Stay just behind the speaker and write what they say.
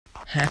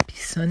Happy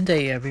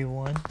Sunday,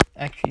 everyone.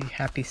 Actually,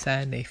 happy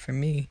Saturday for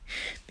me,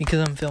 because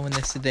I'm filming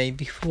this the day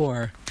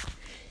before.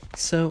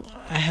 So,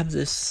 I have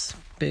this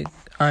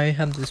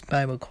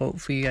Bible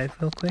quote for you guys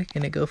real quick,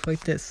 and it goes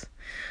like this.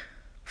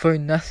 For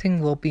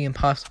nothing will be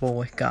impossible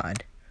with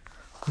God.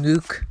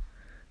 Luke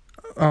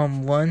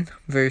 1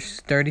 verse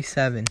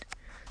 37.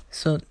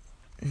 So,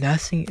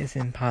 nothing is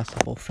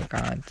impossible for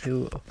God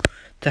to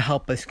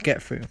help us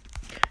get through.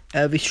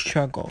 Every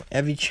struggle,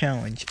 every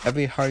challenge,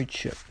 every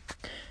hardship.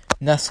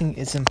 Nothing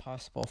is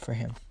impossible for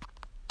him.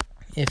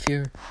 If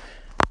you're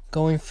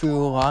going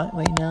through a lot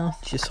right now,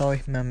 just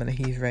always remember that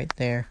he's right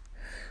there,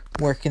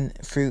 working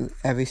through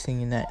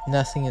everything, and that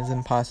nothing is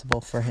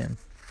impossible for him.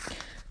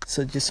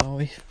 So just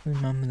always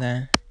remember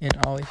that, and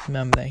always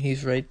remember that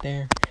he's right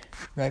there,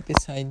 right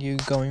beside you,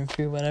 going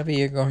through whatever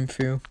you're going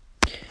through,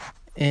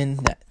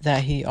 and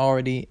that he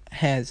already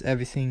has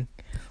everything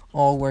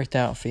all worked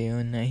out for you,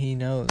 and that he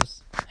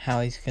knows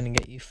how he's going to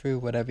get you through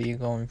whatever you're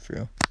going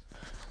through.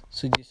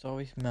 So just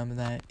always remember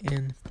that,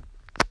 and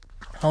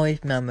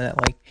always remember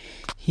that,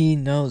 he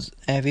knows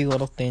every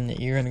little thing that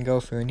you're going to go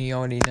through, and he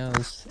already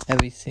knows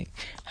everything,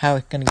 how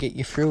it's going to get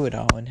you through it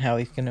all, and how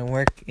he's going to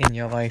work in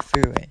your life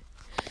through it.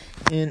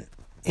 And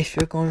if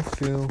you're going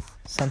through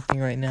something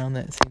right now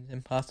that seems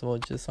impossible,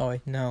 just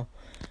always know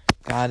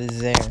God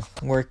is there,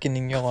 working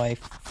in your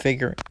life,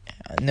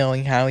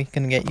 knowing how he's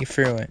going to get you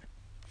through it.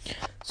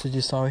 So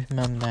just always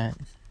remember that,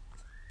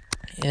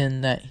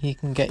 and that he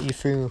can get you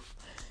through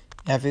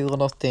every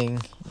little thing,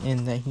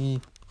 and that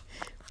he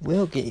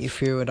will get you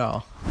through it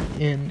all.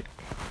 And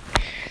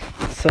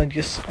so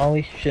just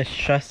always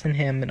trust in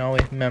him, and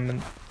always remember,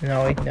 and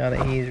always know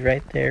that he's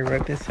right there,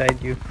 right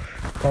beside you,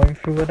 going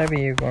through whatever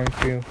you're going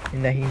through,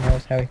 and that he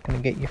knows how he's going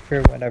to get you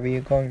through whatever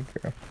you're going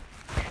through.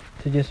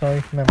 So just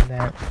always remember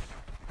that,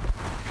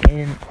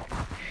 and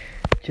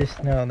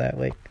just know that,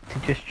 to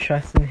just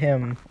trust in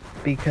him,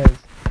 because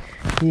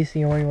he's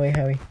the only way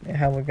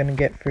how we're going to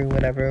get through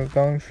whatever we're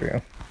going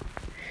through.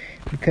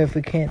 Because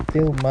we can't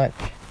do much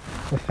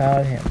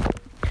without him.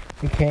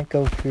 We can't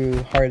go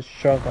through hard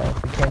struggles.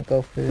 We can't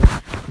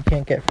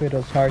get through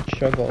those hard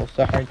struggles,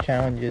 the hard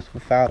challenges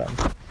without him.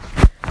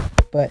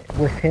 But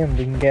with him,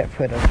 we can get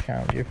through those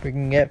challenges. We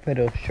can get through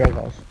those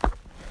struggles.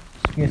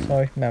 So just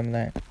always remember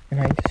that. And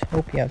I just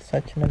hope you have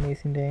such an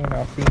amazing day, and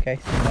I'll see you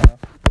guys tomorrow.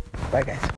 Bye, guys.